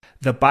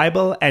The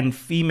Bible and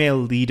female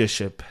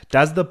leadership.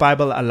 Does the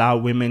Bible allow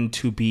women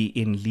to be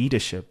in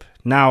leadership?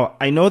 Now,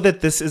 I know that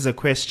this is a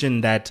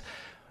question that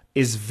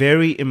is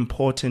very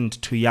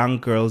important to young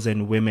girls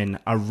and women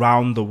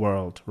around the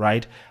world,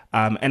 right?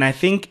 And I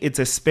think it's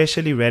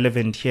especially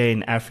relevant here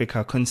in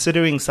Africa,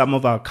 considering some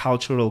of our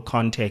cultural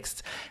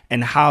contexts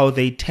and how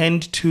they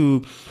tend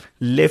to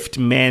lift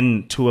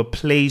men to a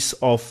place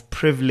of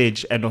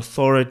privilege and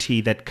authority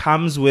that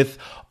comes with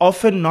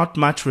often not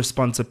much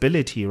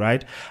responsibility,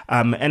 right?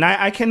 And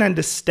I can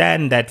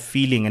understand that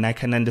feeling, and I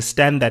can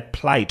understand that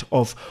plight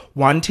of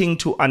wanting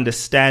to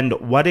understand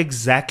what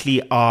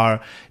exactly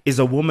is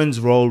a woman's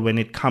role when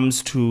it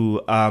comes to,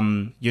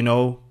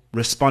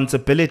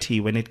 responsibility,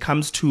 when it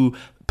comes to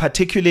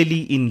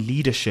particularly in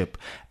leadership.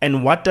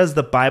 And what does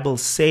the Bible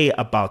say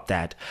about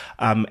that?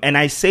 And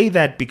I say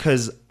that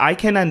because I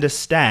can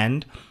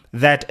understand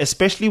that,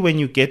 especially when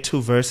you get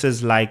to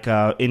verses like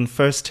in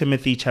 1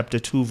 Timothy chapter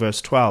 2,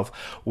 verse 12,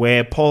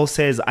 where Paul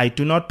says, I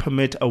do not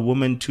permit a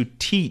woman to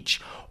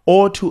teach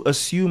or to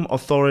assume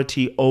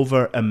authority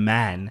over a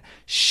man.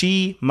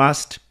 She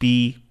must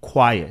be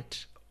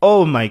quiet.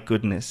 Oh my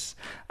goodness.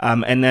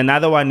 And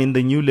another one in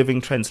the New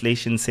Living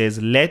Translation says,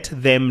 let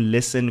them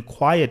listen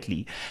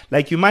quietly.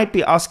 Like, you might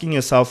be asking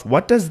yourself,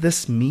 what does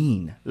this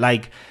mean?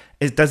 Like,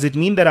 does it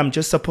mean that I'm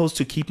just supposed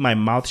to keep my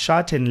mouth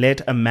shut and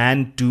let a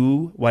man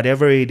do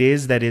whatever it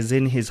is that is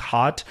in his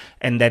heart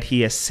and that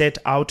he has set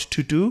out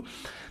to do?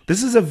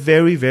 This is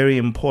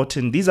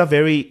these are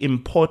very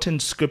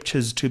important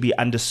scriptures to be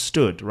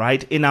understood,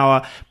 right?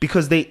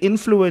 Because they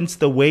influence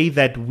the way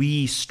that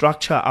we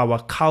structure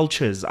our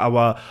cultures,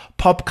 our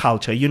pop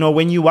culture. You know,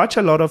 when you watch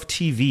a lot of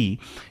TV,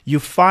 you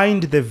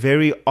find the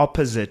very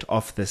opposite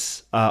of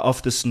this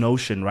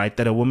notion, right?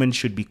 That a woman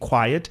should be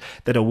quiet,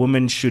 that a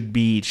woman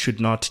should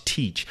not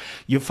teach.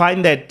 You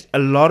find that a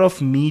lot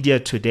of media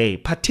today,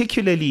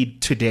 particularly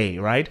today,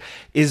 right,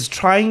 is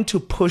trying to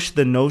push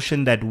the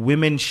notion that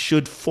women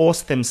should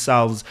force themselves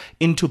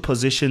into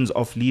positions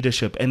of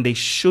leadership, and they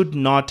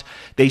shouldn't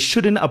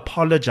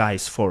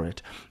apologize for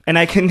it. And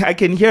I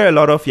can hear a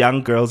lot of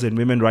young girls and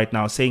women right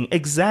now saying,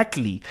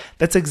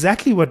 that's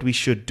exactly what we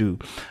should do.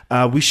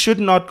 We should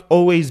not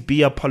always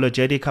be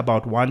apologetic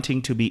about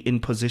wanting to be in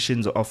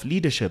positions of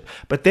leadership.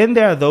 But then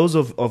there are those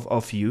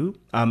of you,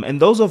 and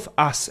those of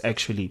us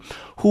actually,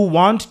 who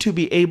want to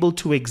be able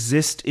to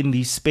exist in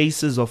these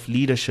spaces of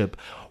leadership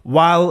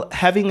while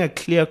having a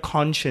clear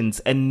conscience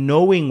and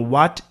knowing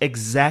what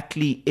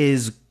exactly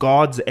is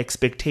God's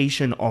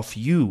expectation of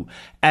you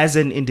as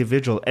an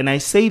individual. And I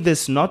say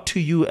this not to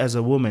you as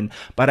a woman,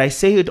 but I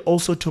say it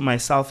also to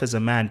myself as a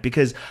man,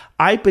 because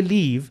I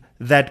believe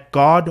that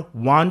God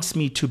wants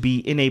me to be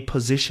in a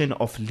position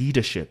of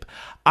leadership.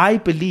 I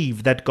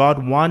believe that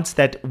God wants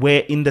that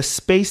where in the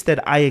space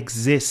that I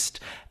exist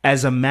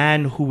as a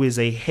man who is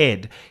a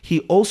head,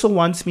 he also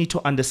wants me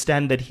to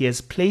understand that he has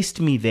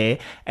placed me there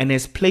and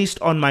has placed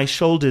on my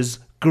shoulders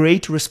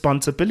great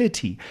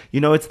responsibility.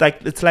 You know, it's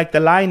like the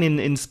line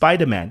in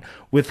Spider-Man,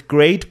 with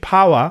great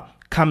power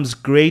comes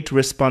great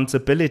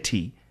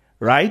responsibility,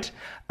 right?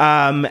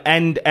 And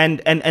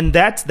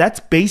that's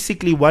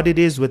basically what it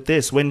is with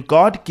this. When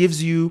God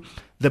gives you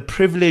the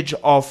privilege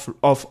of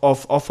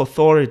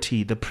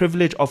authority, the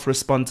privilege of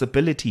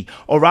responsibility,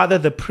 or rather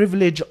the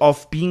privilege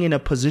of being in a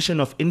position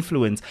of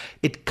influence,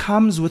 it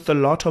comes with a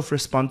lot of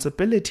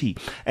responsibility.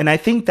 And I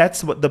think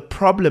that's what the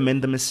problem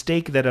and the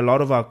mistake that a lot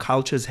of our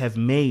cultures have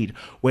made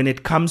when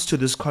it comes to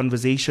this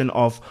conversation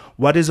of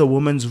what is a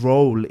woman's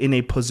role in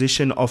a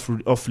position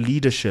of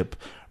leadership,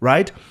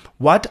 right?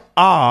 What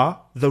are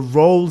the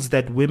roles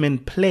that women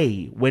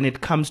play when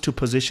it comes to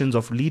positions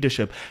of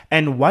leadership?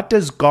 And what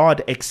does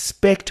God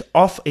expect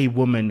of a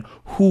woman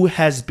who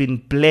has been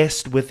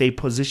blessed with a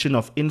position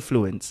of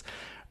influence?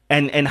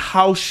 And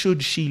how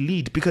should she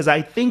lead? Because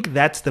I think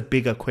that's the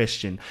bigger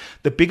question.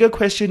 The bigger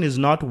question is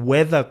not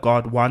whether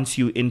God wants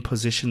you in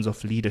positions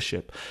of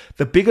leadership.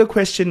 The bigger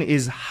question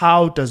is,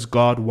 how does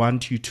God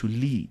want you to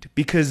lead?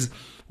 Because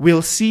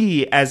we'll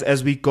see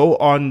as we go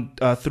on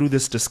through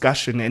this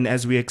discussion and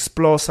as we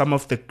explore some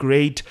of the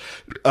great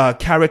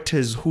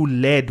characters who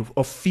led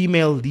of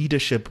female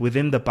leadership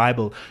within the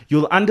Bible,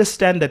 you'll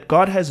understand that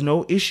God has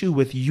no issue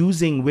with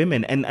using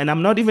women. And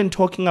I'm not even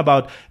talking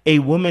about a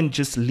woman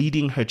just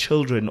leading her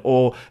children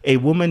or a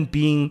woman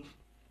being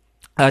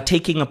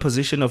taking a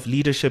position of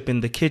leadership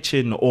in the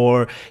kitchen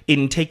or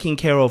in taking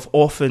care of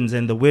orphans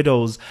and the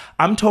widows.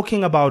 I'm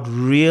talking about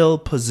real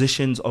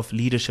positions of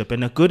leadership.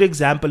 And a good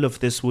example of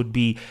this would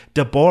be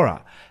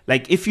Deborah.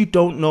 Like, if you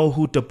don't know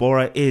who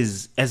Deborah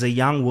is as a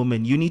young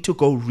woman, you need to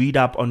go read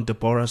up on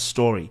Deborah's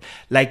story.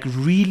 Like,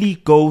 really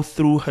go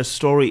through her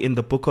story in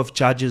the book of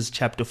Judges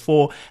chapter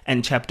 4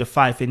 and chapter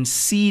 5 and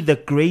see the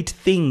great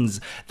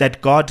things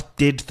that God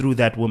did through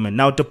that woman.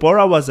 Now,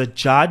 Deborah was a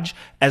judge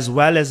as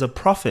well as a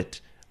prophet.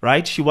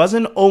 Right? She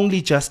wasn't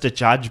only just a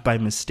judge by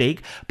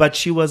mistake, but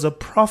she was a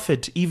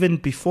prophet even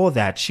before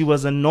that. She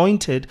was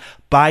anointed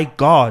by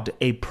God,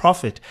 a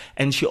prophet,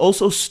 and she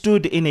also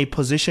stood in a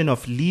position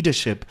of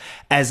leadership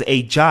as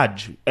a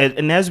judge.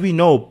 And as we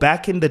know,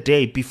 back in the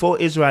day, before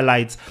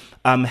Israelites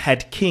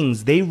had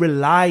kings, they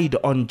relied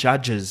on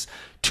judges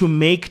to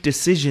make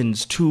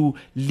decisions, to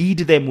lead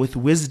them with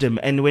wisdom.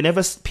 And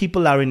whenever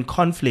people are in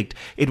conflict,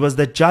 it was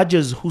the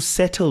judges who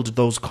settled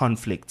those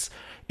conflicts.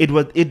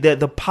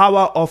 The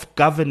power of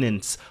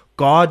governance.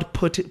 God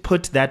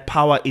put that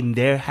power in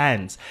their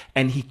hands,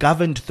 and he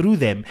governed through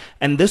them.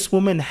 And this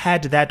woman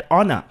had that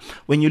honor.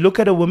 When you look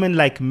at a woman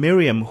like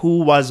Miriam,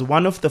 who was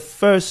one of the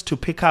first to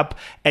pick up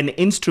an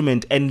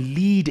instrument and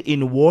lead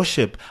in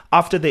worship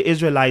after the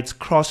Israelites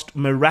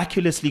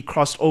miraculously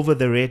crossed over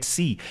the Red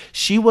Sea,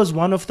 she was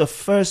one of the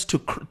first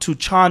to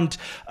chant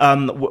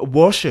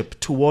worship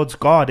towards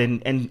God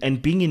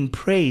and being in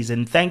praise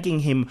and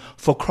thanking him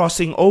for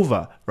crossing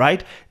over,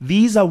 right?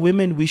 These are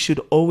women we should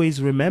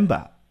always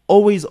remember.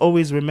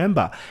 Always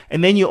remember.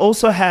 And then you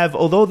also have,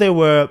 although there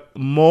were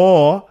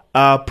more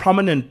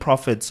prominent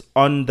prophets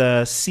on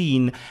the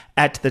scene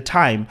at the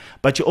time,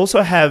 but you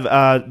also have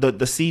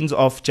the scenes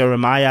of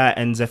Jeremiah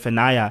and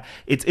Zephaniah.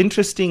 It's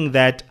interesting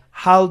that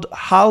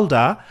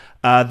Huldah,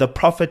 the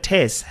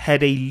prophetess,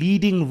 had a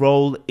leading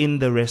role in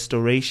the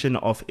restoration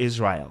of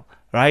Israel.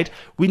 Right?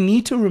 We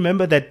need to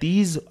remember that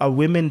these are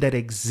women that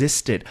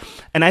existed.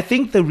 And I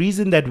think the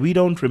reason that we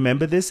don't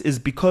remember this is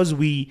because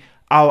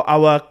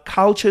our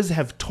cultures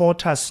have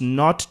taught us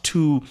not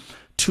to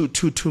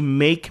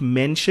make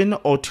mention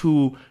or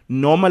to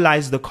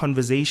normalize the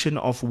conversation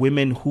of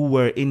women who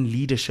were in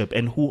leadership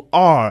and who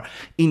are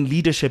in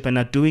leadership and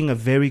are doing a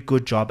very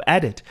good job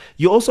at it.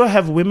 You also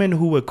have women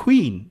who were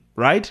queen,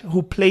 right?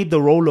 Who played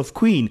the role of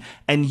queen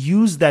and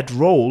used that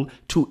role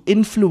to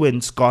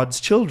influence God's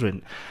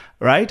children.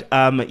 Right?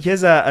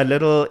 Here's a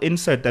little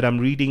insert that I'm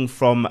reading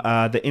from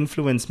the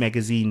Influence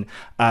magazine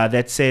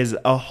that says,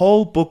 a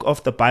whole book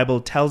of the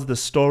Bible tells the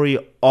story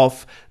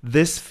of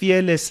this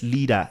fearless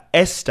leader.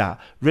 Esther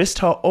risked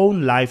her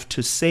own life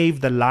to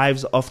save the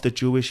lives of the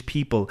Jewish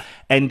people.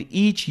 And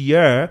each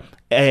year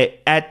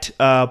at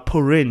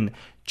Purim,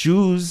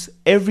 Jews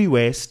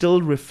everywhere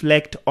still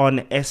reflect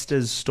on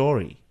Esther's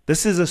story.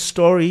 This is a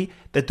story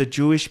that the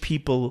Jewish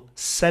people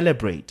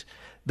celebrate.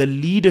 The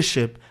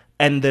leadership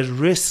and the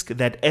risk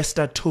that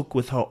Esther took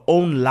with her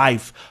own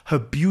life, her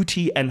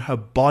beauty and her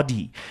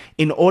body,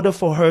 in order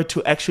for her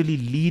to actually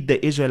lead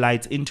the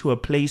Israelites into a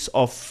place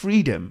of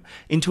freedom,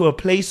 into a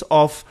place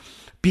of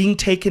being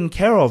taken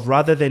care of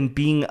rather than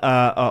being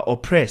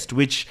oppressed,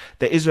 which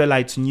the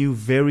Israelites knew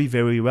very,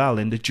 very well,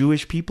 and the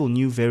Jewish people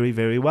knew very,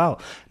 very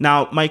well.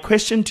 Now, my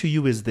question to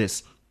you is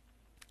this.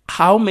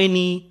 How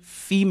many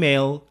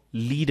female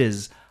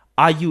leaders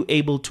are you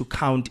able to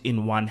count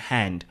in one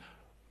hand?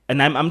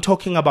 And I'm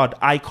talking about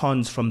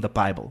icons from the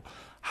Bible.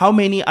 How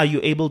many are you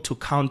able to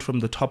count from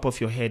the top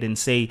of your head and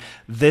say,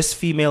 this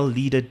female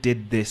leader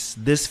did this,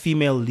 this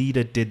female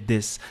leader did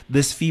this,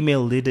 this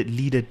female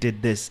leader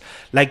did this?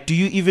 Like, do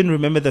you even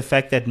remember the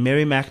fact that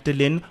Mary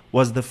Magdalene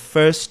was the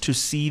first to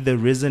see the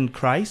risen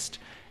Christ?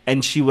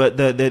 And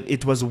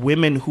it was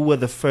women who were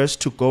the first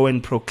to go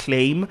and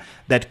proclaim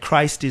that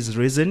Christ is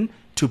risen,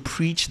 to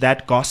preach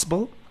that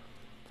gospel?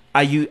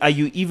 Are you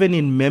even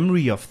in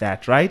memory of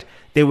that, right?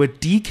 There were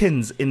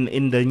deacons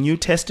in the New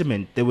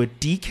Testament. There were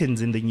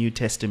deacons in the New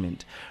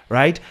Testament,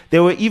 right?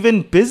 There were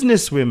even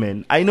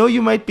businesswomen. I know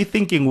you might be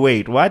thinking,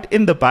 wait, what?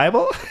 In the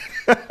Bible?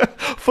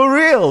 For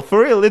real.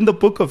 In the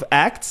book of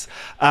Acts,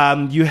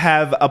 you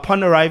have,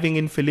 upon arriving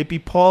in Philippi,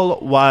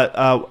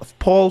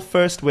 Paul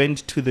first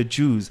went to the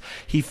Jews.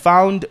 He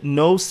found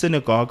no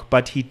synagogue,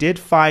 but he did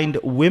find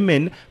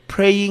women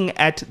praying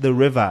at the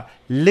river.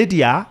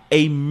 Lydia,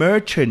 a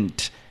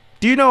merchant.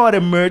 Do you know what a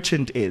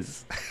merchant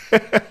is?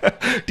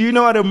 Do you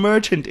know what a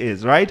merchant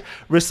is, right?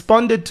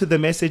 Responded to the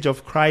message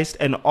of Christ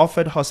and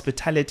offered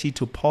hospitality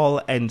to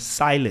Paul and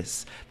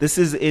Silas. This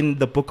is in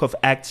the book of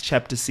Acts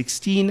chapter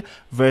 16,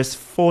 verse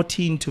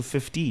 14 to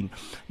 15.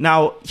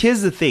 Now,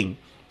 here's the thing.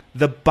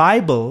 The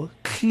Bible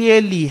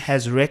clearly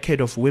has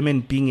record of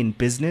women being in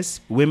business,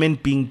 women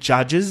being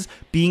judges,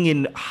 being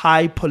in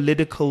high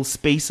political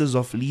spaces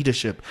of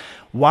leadership.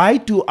 Why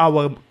do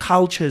our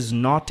cultures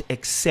not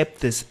accept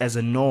this as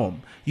a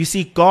norm? You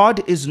see,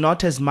 God is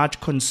not as much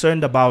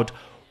concerned about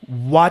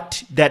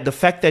the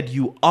fact that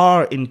you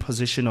are in a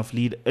position of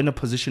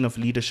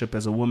leadership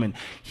as a woman.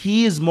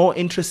 He is more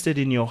interested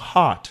in your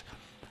heart.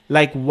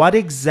 Like, what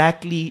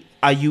exactly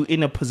are you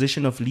in a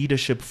position of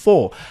leadership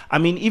for? I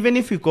mean, even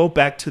if you go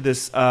back to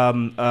this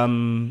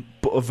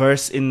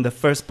verse in the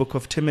first book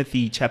of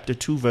Timothy, chapter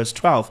 2, verse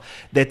 12,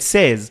 that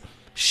says,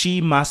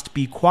 she must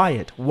be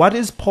quiet. What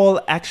is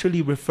Paul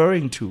actually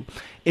referring to?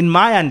 In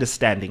my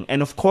understanding,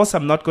 and of course,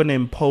 I'm not going to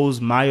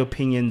impose my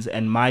opinions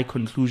and my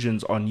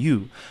conclusions on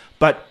you,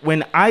 but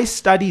when I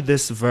study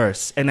this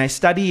verse and I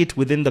study it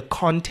within the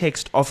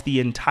context of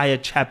the entire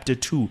chapter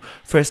 2,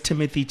 1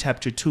 Timothy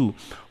chapter 2,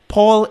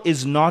 Paul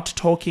is not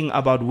talking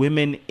about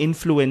women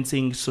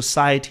influencing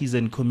societies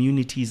and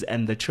communities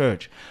and the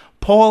church.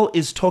 Paul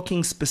is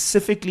talking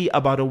specifically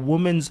about a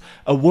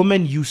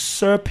woman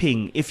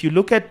usurping. If you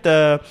look at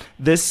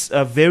this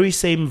very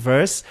same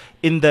verse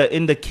in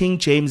the King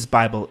James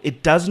Bible,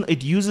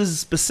 it uses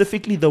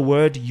specifically the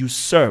word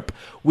usurp,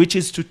 which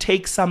is to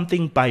take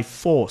something by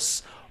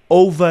force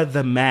over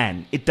the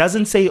man. It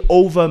doesn't say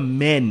over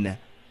men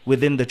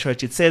within the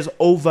church. It says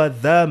over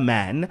the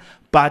man,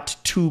 but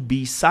to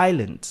be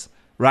silent,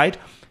 right?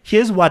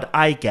 Here's what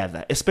I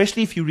gather,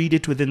 especially if you read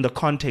it within the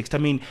context. I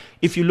mean,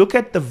 if you look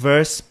at the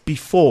verse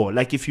before,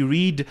 like if you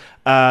read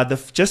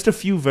just a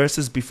few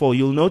verses before,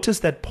 you'll notice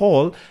that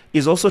Paul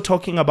is also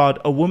talking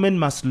about a woman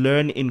must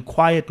learn in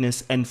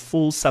quietness and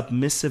full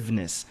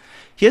submissiveness.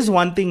 Here's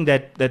one thing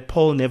that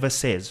Paul never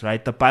says,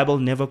 right? The Bible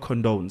never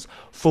condones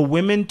for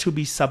women to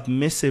be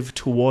submissive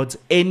towards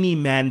any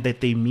man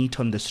that they meet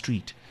on the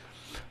street.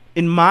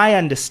 In my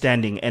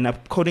understanding, and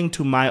according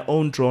to my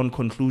own drawn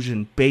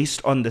conclusion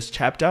based on this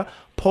chapter,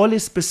 Paul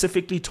is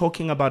specifically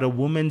talking about a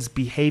woman's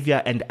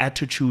behavior and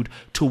attitude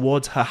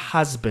towards her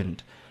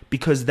husband,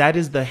 because that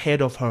is the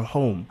head of her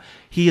home.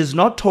 He is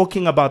not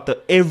talking about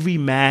every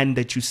man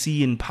that you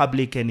see in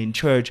public and in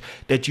church,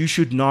 that you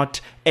should not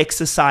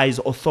exercise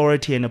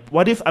authority. And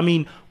what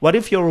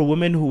if you're a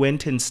woman who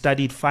went and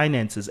studied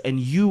finances and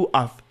you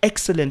are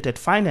excellent at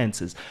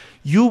finances?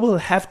 You will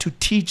have to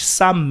teach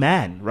some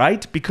man,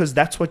 right? Because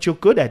that's what you're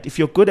good at. If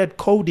you're good at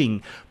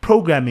coding,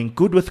 programming,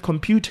 good with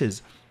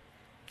computers,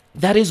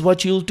 that is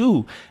what you'll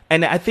do.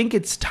 And I think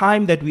it's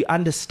time that we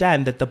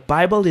understand that the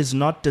Bible is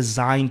not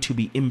designed to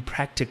be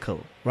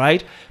impractical,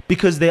 right?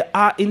 Because there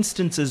are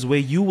instances where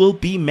you will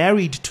be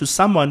married to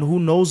someone who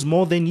knows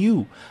more than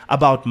you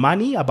about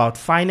money, about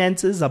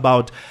finances,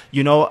 about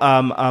interior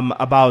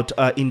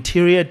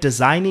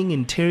designing,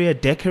 interior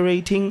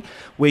decorating,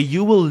 where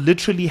you will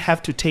literally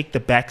have to take the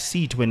back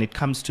seat when it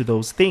comes to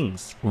those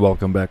things.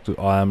 Welcome back to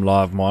I Am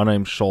Live. My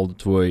name's Charles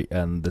Toy,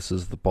 and this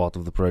is the part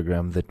of the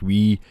program that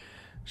we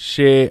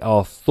share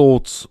our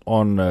thoughts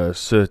on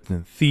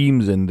certain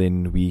themes, and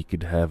then we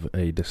could have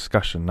a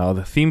discussion. Now,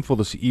 the theme for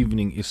this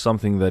evening is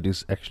something that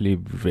is actually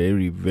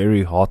very,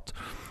 very hot.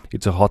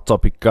 It's a hot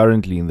topic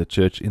currently in the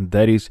church, and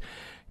that is,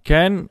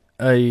 can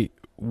a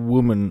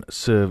woman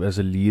serve as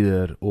a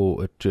leader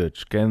or a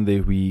church? Can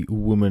there be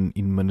women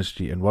in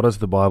ministry? And what does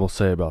the Bible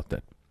say about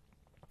that?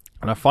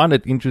 And I find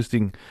it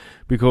interesting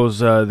because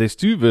there's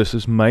two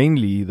verses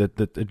mainly that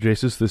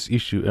addresses this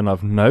issue, and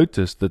I've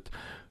noticed that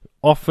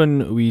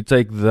often we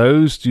take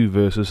those two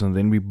verses and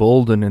then we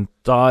build an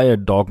entire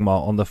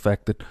dogma on the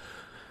fact that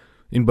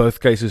in both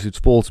cases it's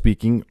Paul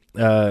speaking.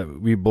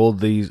 We build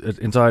these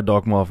entire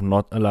dogma of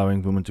not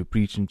allowing women to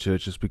preach in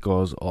churches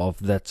because of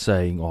that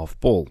saying of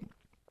Paul.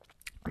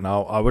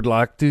 Now, I would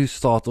like to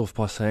start off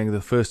by saying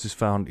the first is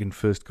found in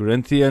 1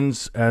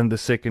 Corinthians and the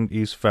second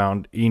is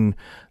found in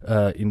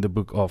the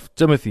book of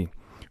Timothy,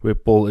 where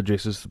Paul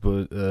addresses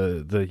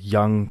the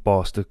young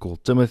pastor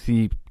called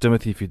Timothy.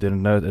 Timothy, if you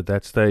didn't know, at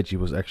that stage, he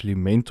was actually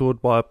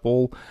mentored by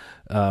Paul,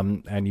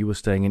 and he was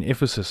staying in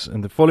Ephesus.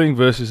 And the following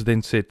verses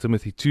then said,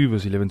 Timothy 2,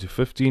 verse 11 to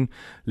 15,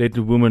 let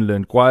the woman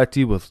learn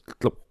quietly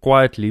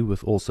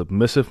with all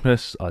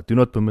submissiveness. I do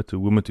not permit a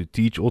woman to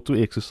teach or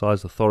to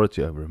exercise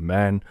authority over a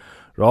man.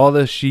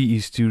 Rather, she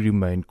is to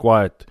remain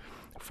quiet.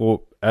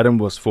 For Adam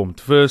was formed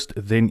first,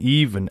 then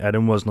Eve, and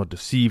Adam was not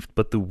deceived,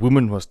 but the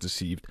woman was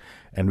deceived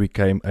and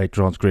became a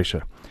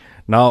transgressor.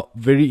 Now,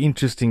 very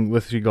interesting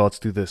with regards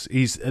to this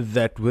is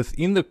that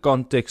within the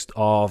context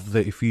of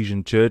the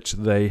Ephesian church,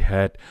 they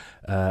had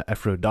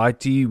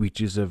Aphrodite,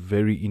 which is a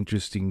very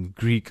interesting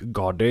Greek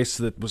goddess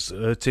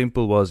her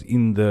temple was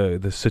in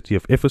the city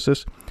of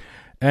Ephesus.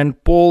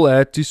 And Paul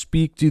had to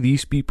speak to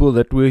these people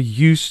that were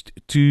used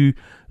to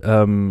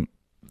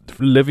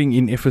living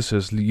in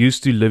Ephesus,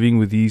 used to living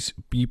with these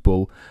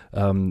people,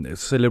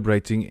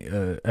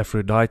 celebrating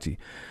Aphrodite.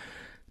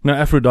 Now,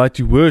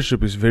 Aphrodite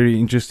worship is very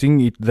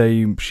interesting.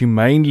 She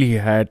mainly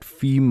had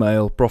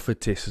female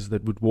prophetesses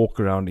that would walk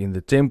around in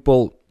the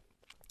temple,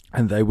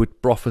 and they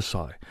would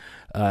prophesy.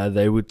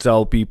 They would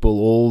tell people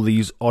all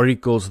these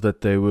oracles that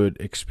they would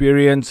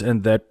experience,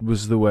 and that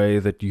was the way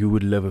that you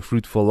would live a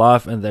fruitful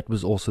life, and that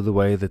was also the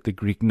way that the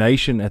Greek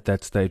nation at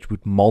that stage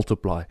would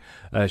multiply.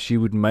 She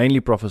would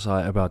mainly prophesy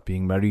about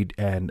being married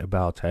and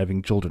about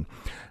having children.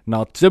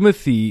 Now,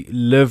 Timothy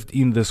lived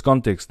in this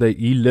context.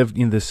 He lived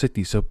in the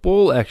city. So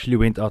Paul actually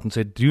went out and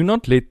said, do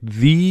not let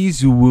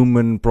these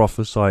women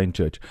prophesy in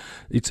church.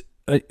 It's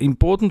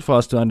important for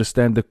us to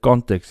understand the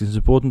context. It's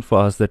important for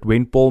us that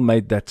when Paul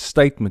made that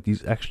statement,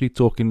 he's actually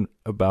talking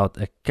about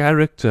a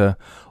character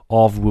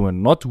of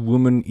women, not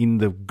women in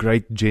the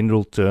great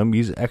general term.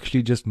 He's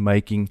actually just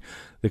making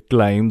the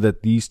claim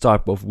that these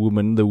type of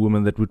women, the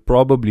women that would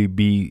probably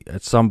be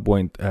at some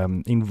point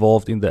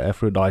involved in the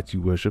Aphrodite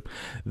worship,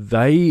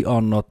 they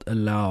are not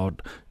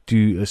allowed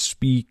to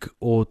speak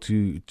or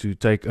to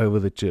take over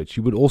the church.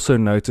 You would also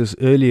notice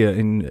earlier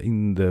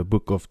in the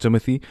book of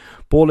Timothy,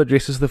 Paul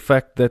addresses the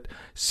fact that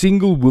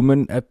single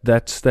women at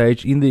that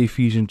stage in the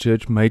Ephesian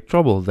church made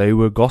trouble. They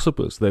were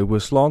gossipers, they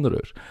were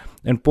slanderers.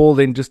 And Paul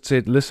then just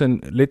said,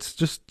 listen, let's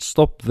just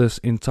stop this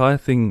entire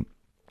thing,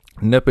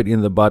 nip it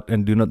in the bud,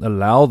 and do not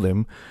allow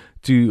them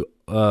to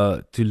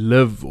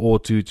live or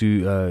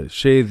to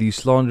share these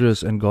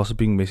slanderous and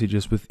gossiping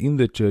messages within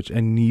the church,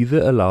 and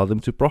neither allow them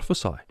to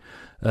prophesy.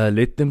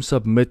 Let them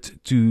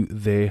submit to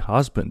their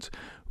husbands,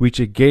 which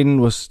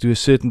again was to a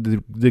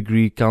certain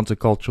degree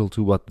countercultural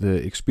to what the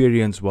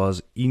experience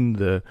was in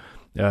the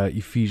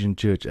Ephesian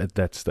church at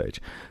that stage.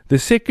 The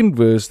second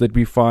verse that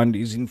we find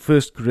is in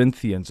 1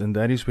 Corinthians, and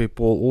that is where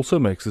Paul also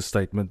makes a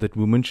statement that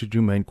women should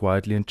remain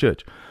quietly in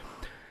church.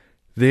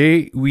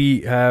 There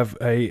we have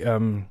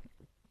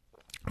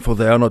for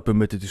they are not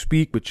permitted to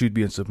speak, but should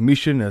be in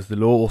submission, as the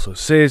law also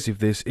says, if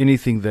there's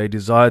anything they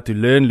desire to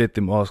learn, let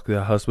them ask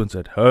their husbands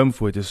at home,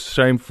 for it is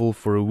shameful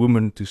for a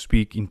woman to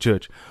speak in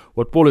church.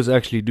 What Paul is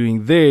actually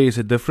doing there is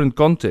a different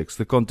context.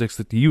 The context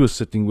that he was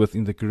sitting with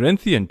in the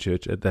Corinthian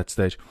church at that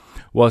stage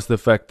was the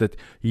fact that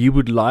he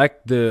would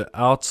like the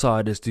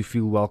outsiders to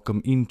feel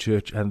welcome in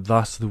church, and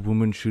thus the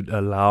woman should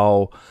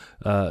allow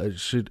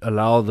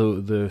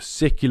the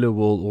secular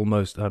world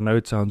almost, I know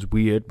it sounds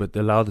weird, but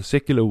allow the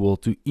secular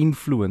world to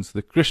influence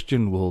the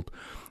Christian world,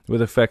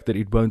 with the fact that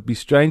it won't be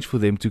strange for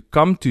them to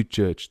come to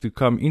church, to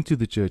come into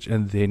the church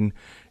and then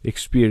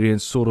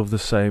experience sort of the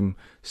same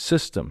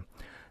system.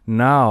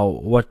 Now,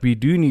 what we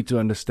do need to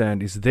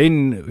understand is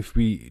then, if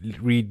we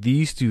read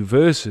these two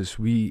verses,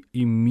 we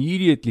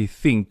immediately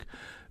think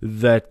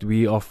that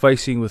we are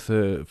sitting with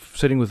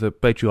a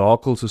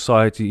patriarchal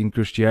society in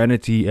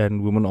Christianity,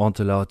 and women aren't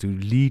allowed to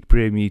lead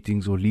prayer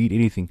meetings or lead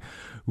anything,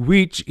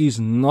 which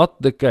is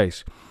not the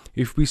case.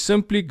 If we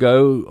simply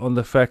go on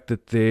the fact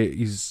that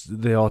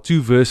there are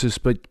two verses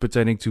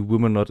pertaining to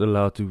women not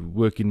allowed to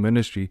work in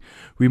ministry,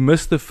 we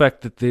miss the fact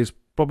that there's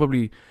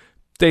probably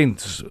 10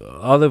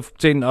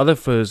 other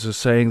verses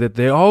saying that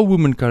there are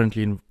women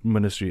currently in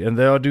ministry and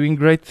they are doing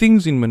great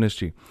things in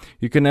ministry.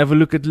 You can have a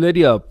look at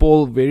Lydia.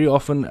 Paul very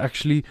often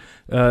actually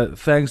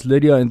thanks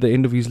Lydia in the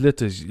end of his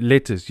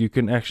letters. You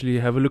can actually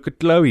have a look at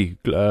Chloe.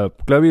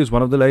 Chloe is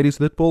one of the ladies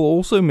that Paul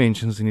also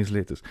mentions in his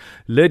letters.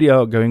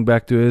 Lydia, going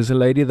back to her, is a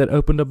lady that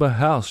opened up a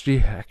house. She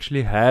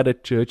actually had a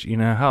church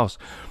in her house.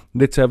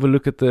 Let's have a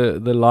look at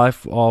the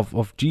life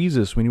of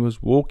Jesus. When he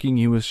was walking,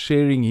 he was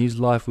sharing his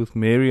life with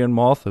Mary and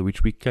Martha,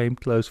 which became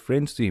close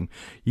friends to him.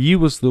 He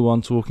was the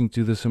one talking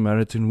to the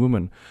Samaritan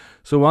woman.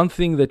 So one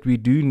thing that we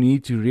do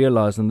need to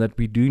realize, and that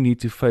we do need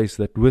to face,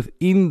 that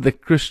within the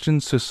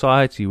Christian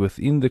society,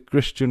 within the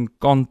Christian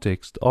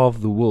context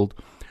of the world,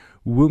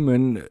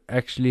 women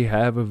actually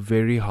have a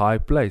very high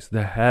place.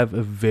 They have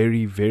a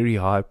very, very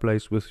high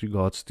place with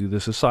regards to the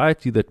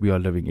society that we are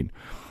living in.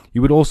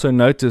 You would also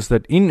notice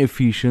that in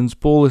Ephesians,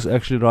 Paul is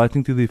actually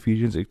writing to the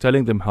Ephesians,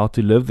 telling them how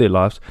to live their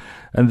lives.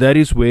 And that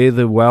is where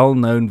the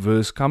well-known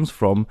verse comes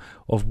from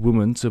of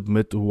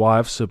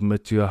wives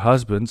submit to your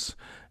husbands.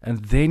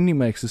 And then he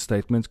makes a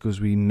statement,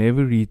 because we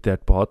never read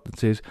that part, that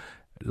says,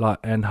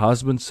 and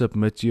husbands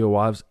submit to your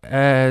wives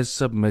as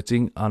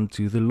submitting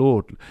unto the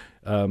Lord.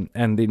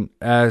 And then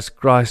as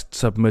Christ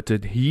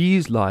submitted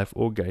his life,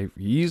 or gave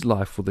his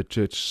life for the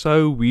church,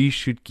 so we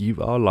should give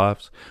our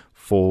lives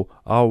for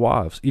our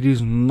wives. It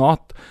is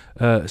not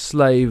a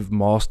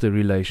slave-master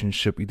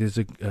relationship. It is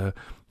a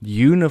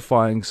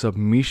unifying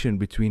submission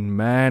between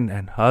man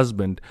and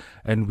husband,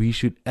 and we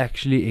should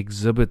actually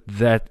exhibit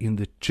that in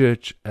the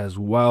church as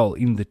well.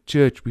 In the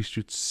church, we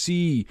should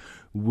see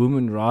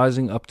women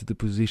rising up to the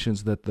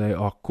positions that they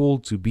are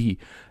called to be.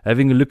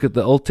 Having a look at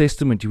the Old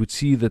Testament, you would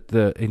see that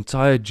the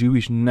entire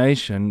Jewish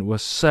nation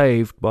was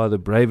saved by the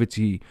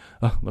bravery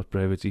of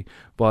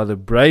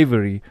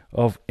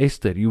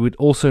Esther. You would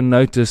also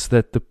notice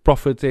that the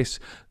prophetess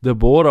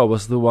Deborah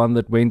was the one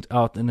that went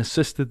out and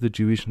assisted the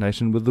Jewish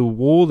nation with the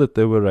war that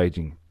they were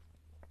raging.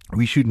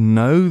 We should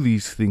know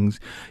these things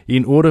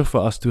in order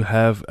for us to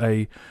have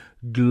a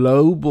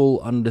global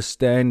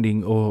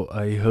understanding, or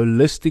a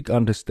holistic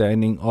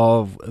understanding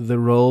of the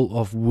role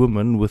of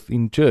women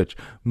within church.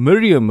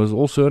 Miriam was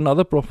also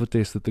another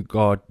prophetess that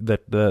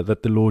the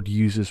Lord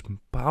uses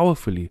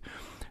powerfully.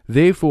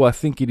 Therefore, I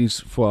think it is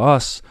for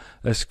us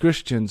as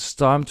Christians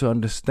time to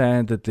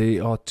understand that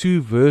there are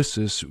two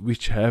verses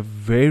which have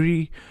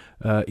very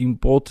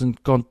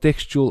important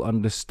contextual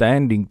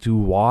understanding to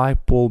why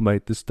Paul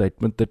made the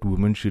statement that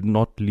women should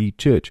not lead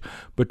church.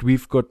 But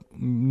we've got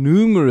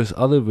numerous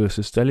other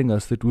verses telling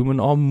us that women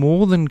are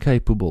more than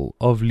capable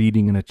of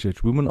leading in a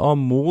church. Women are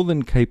more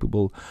than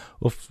capable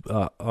of,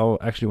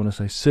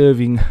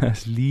 serving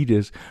as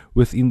leaders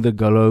within the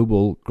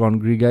global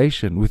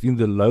congregation, within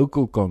the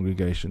local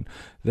congregation.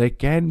 They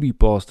can be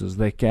pastors,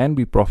 they can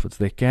be prophets,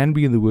 they can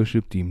be in the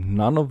worship team.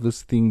 None of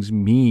these things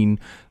mean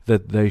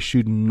that they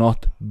should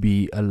not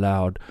be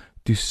allowed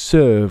to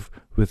serve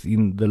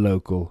within the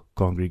local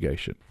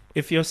congregation.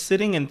 If you're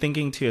sitting and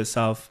thinking to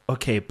yourself,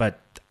 okay,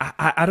 but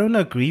I don't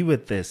agree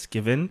with this,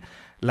 given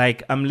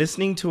like I'm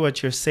listening to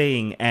what you're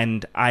saying,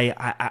 and I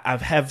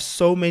have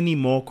so many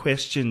more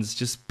questions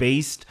just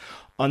based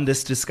on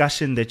this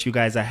discussion that you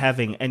guys are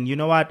having. And you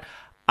know what?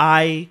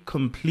 I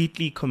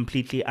completely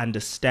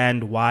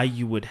understand why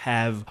you would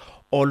have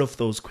all of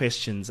those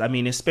questions. I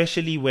mean,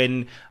 especially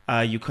when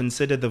you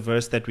consider the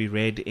verse that we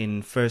read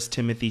in 1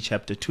 Timothy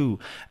chapter 2.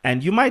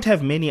 And you might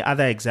have many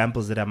other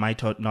examples that I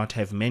might not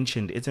have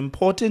mentioned. It's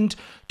important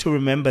to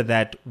remember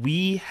that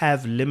we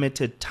have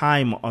limited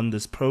time on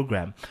this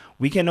program.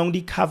 We can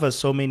only cover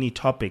so many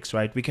topics,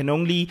 right? We can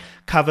only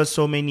cover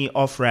so many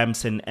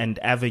off-ramps and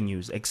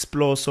avenues,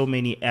 explore so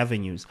many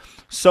avenues.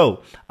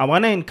 So I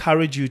want to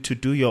encourage you to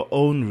do your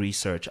own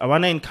research. I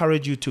want to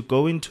encourage you to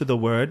go into the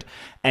Word.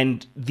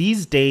 And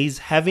these days,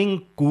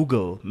 having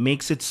Google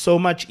makes it so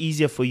much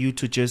easier for you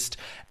to just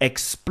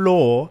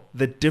explore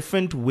the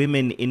different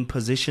women in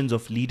positions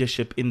of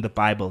leadership in the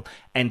Bible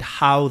and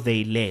how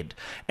they led.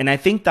 And I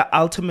think the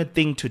ultimate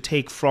thing to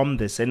take from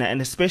this, and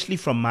especially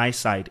from my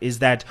side, is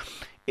that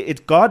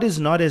God is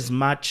not as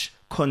much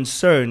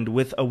concerned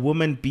with a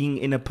woman being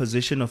in a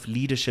position of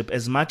leadership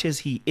as much as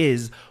he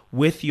is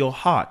with your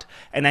heart.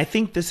 And I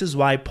think this is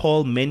why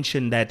Paul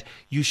mentioned that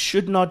you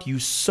should not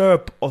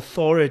usurp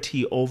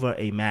authority over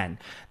a man.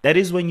 That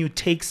is when you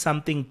take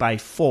something by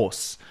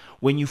force,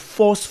 when you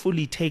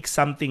forcefully take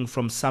something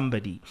from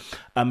somebody.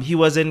 He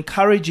was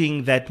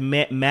encouraging that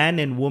man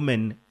and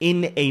woman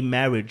in a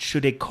marriage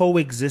should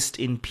coexist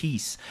in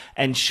peace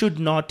and should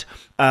not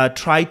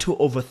try to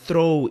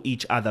overthrow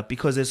each other,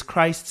 because as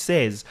Christ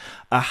says,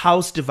 a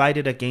house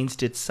divided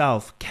against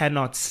itself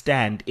cannot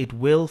stand, it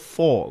will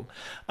fall.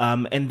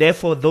 And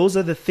therefore, those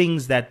are the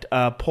things that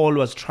Paul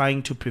was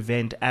trying to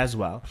prevent as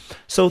well.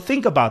 So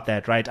think about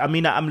that, right? I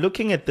mean, I'm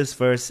looking at this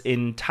verse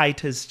in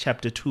Titus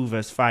chapter 2,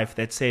 verse 5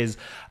 that says,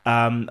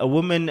 a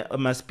woman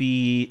must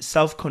be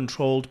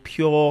self-controlled,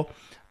 pure,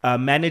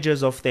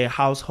 managers of their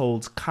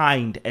households,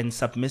 kind and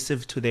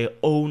submissive to their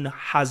own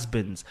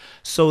husbands,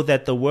 so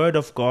that the word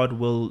of God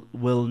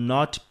will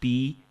not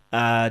be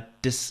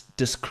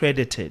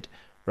discredited,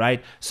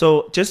 right?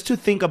 So just to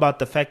think about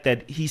the fact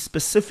that he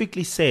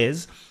specifically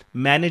says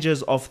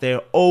managers of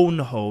their own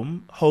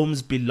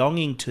homes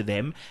belonging to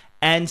them,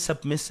 and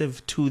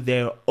submissive to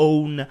their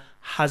own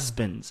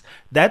husbands.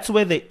 That's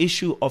where the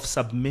issue of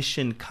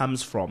submission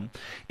comes from.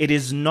 It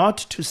is not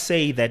to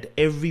say that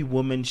every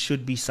woman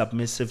should be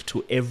submissive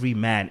to every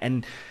man.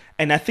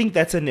 And I think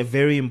that's a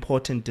very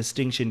important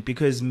distinction,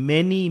 because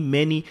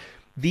many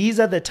these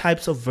are the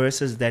types of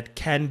verses that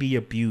can be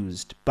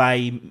abused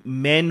by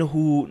men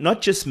who,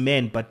 not just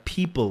men, but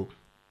people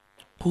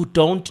who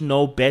don't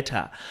know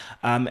better.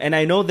 And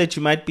I know that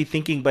you might be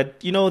thinking,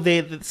 but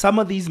some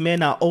of these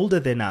men are older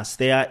than us.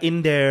 They are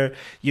in their,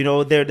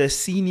 they're the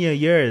senior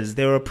years.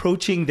 They're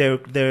approaching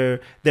their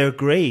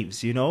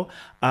graves,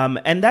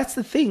 And that's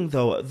the thing,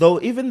 though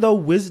even though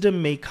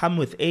wisdom may come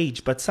with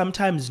age, but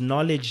sometimes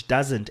knowledge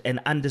doesn't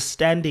and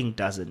understanding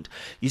doesn't.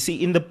 You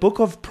see, in the book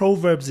of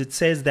Proverbs, it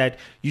says that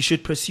you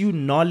should pursue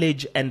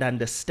knowledge and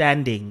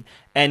understanding,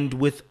 and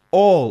with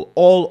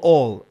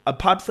all,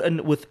 apart from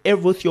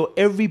with your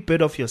every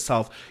bit of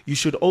yourself, you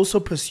should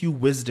also pursue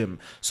wisdom.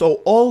 So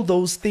all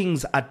those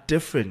things are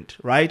different,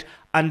 right?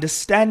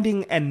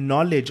 Understanding and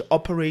knowledge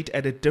operate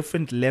at a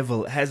different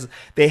level,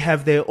 they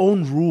have their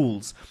own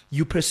rules.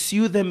 You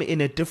pursue them in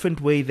a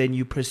different way than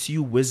you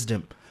pursue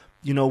wisdom.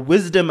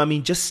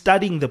 Wisdom, just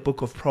studying the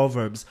book of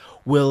Proverbs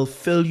will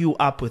fill you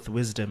up with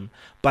wisdom.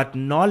 But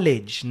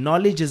knowledge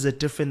is a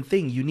different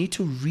thing. You need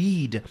to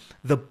read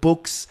the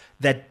books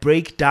that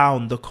break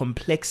down the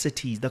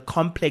complexities, the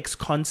complex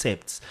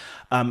concepts,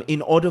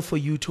 in order for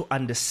you to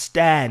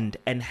understand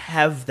and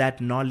have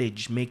that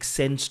knowledge make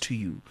sense to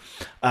you.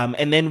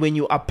 And then when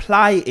you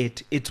apply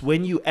it, it's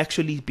when you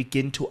actually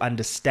begin to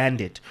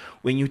understand it.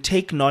 When you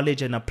take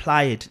knowledge and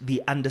apply it,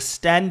 the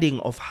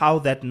understanding of how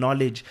that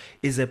knowledge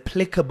is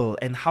applicable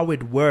and how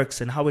it works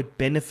and how it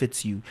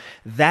benefits you,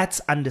 that's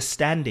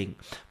understanding.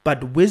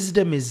 But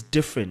wisdom is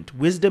different.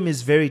 Wisdom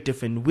is very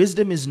different.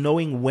 Wisdom is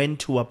knowing when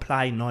to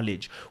apply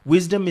knowledge.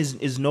 Wisdom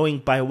is knowing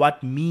by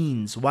what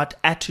means, what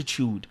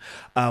attitude,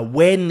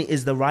 when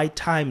is the right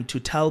time to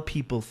tell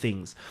people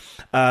things,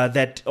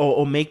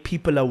 or make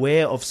people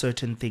aware of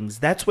certain things.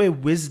 That's where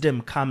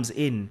wisdom comes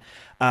in.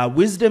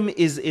 Wisdom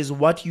is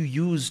what you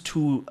use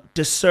to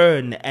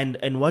discern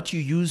and what you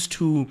use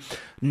to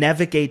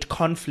navigate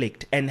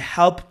conflict and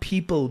help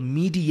people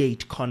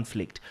mediate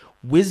conflict.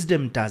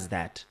 Wisdom does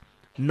that.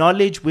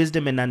 Knowledge,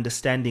 wisdom, and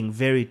understanding,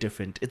 very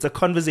different. It's a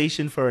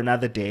conversation for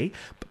another day,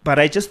 but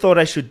I just thought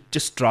I should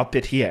just drop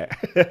it here,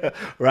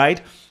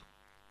 right?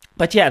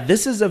 But yeah,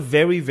 this is a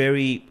very,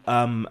 very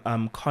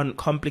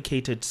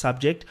complicated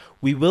subject.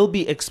 We will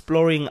be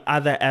exploring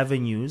other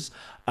avenues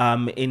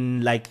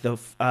in like the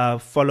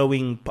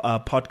following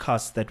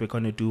podcasts that we're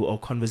going to do, or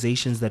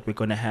conversations that we're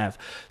going to have.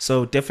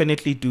 So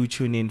definitely do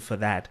tune in for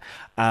that.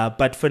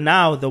 But for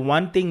now, the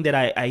one thing that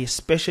I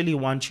especially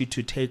want you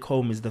to take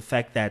home is the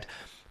fact that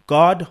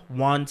God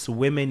wants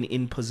women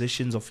in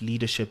positions of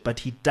leadership, but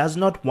he does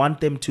not want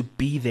them to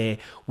be there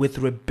with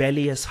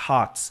rebellious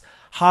hearts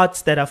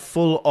that are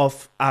full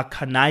of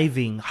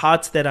conniving,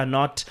 hearts that are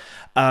not,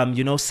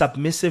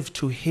 submissive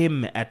to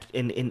him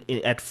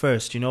at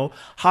first,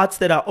 hearts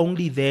that are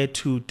only there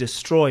to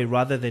destroy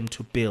rather than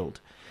to build.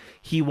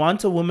 He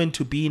wants a woman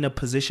to be in a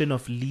position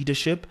of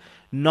leadership,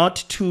 not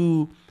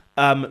to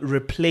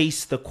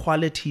replace the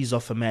qualities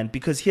of a man.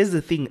 Because here's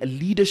the thing,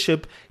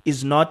 leadership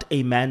is not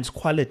a man's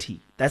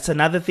quality. That's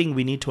another thing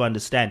we need to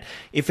understand.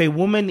 If a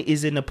woman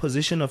is in a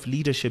position of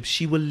leadership,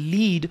 she will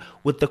lead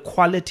with the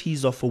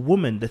qualities of a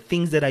woman, the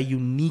things that are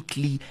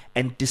uniquely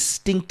and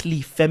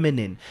distinctly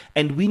feminine.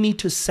 And we need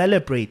to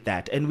celebrate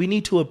that. And we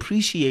need to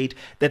appreciate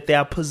that there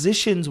are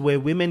positions where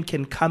women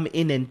can come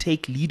in and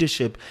take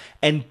leadership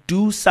and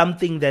do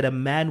something that a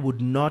man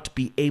would not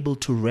be able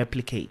to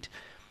replicate.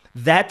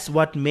 That's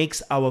what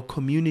makes our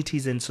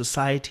communities and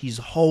societies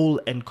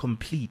whole and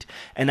complete.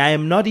 And I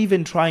am not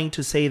even trying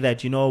to say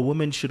that, a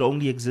woman should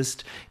only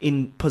exist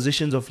in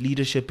positions of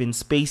leadership in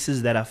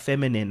spaces that are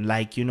feminine,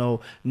 like,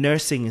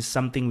 nursing is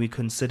something we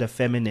consider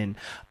feminine.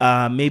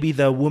 Maybe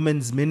the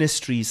women's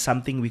ministry is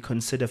something we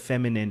consider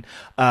feminine.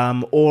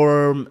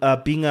 Or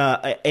being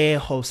an air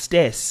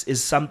hostess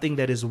is something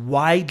that is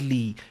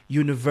widely,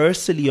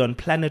 universally on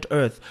planet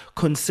Earth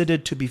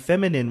considered to be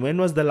feminine.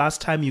 When was the last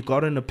time you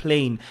got on a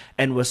plane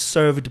and was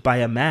served by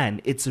a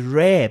man? It's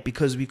rare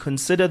because we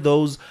consider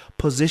those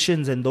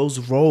positions and those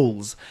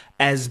roles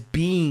as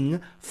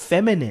being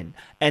feminine.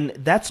 And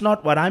that's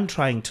not what I'm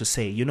trying to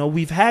say.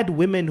 We've had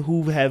women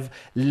who have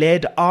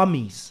led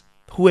armies,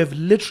 who have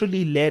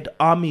literally led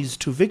armies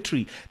to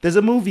victory. There's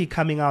a movie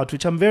coming out,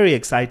 which I'm very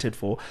excited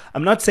for.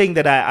 I'm not saying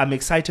that I'm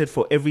excited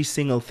for every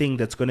single thing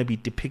that's going to be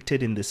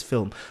depicted in this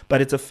film,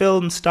 but it's a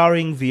film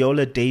starring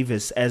Viola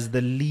Davis as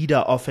the leader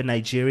of a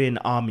Nigerian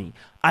army.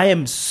 I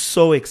am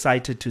so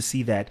excited to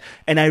see that.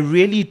 And I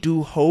really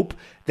do hope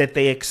that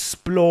they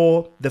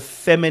explore the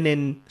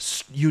feminine,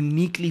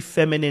 uniquely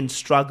feminine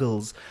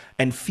struggles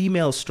and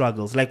female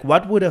struggles. Like,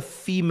 what would a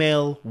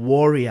female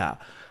warrior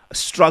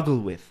struggle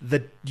with?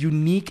 The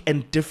unique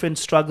and different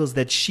struggles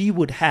that she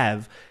would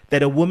have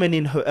that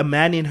a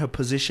man in her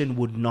position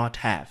would not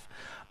have.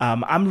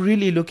 I'm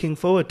really looking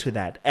forward to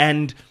that.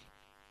 And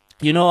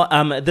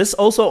this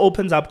also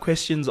opens up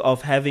questions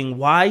of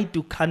why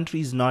do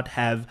countries not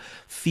have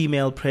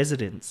female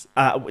presidents?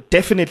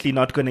 Definitely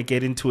not going to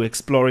get into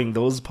exploring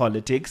those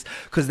politics,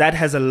 because that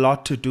has a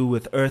lot to do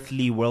with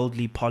earthly,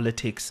 worldly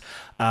politics.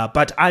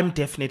 But I'm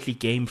definitely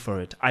game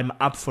for it. I'm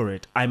up for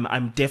it.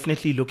 I'm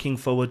definitely looking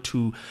forward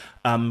to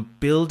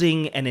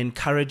building and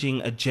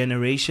encouraging a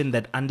generation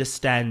that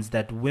understands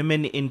that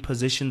women in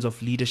positions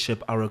of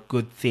leadership are a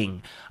good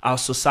thing. Our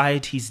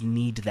societies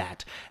need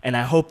that. And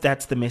I hope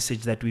that's the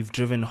message that we've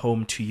driven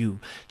home to you.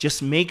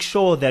 Just make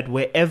sure that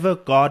wherever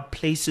God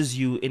places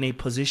you in a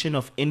position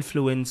of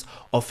influence,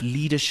 of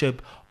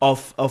leadership,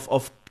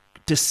 of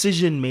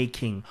decision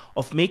making,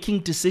 of making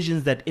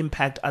decisions that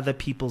impact other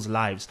people's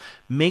lives,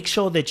 make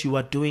sure that you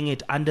are doing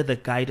it under the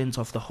guidance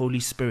of the Holy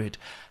Spirit,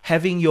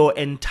 having your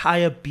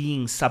entire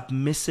being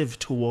submissive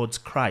towards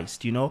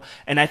Christ,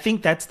 And I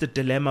think that's the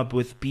dilemma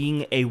with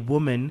being a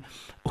woman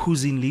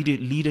who's in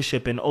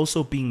leadership and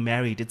also being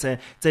married. It's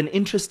an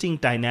interesting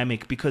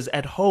dynamic, because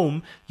at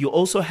home you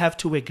also have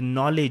to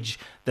acknowledge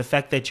the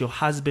fact that your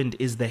husband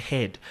is the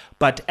head,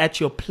 but at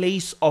your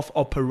place of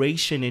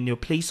operation, in your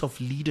place of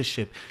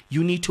leadership,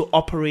 you need to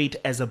operate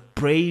as a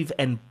brave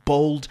and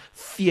bold,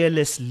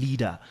 fearless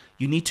leader.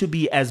 You need to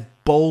be as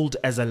bold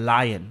as a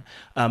lion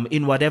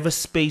in whatever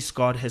space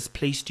God has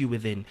placed you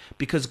within,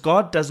 because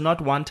God does not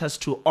want us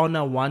to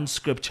honor one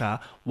scripture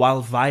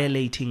while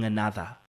violating another.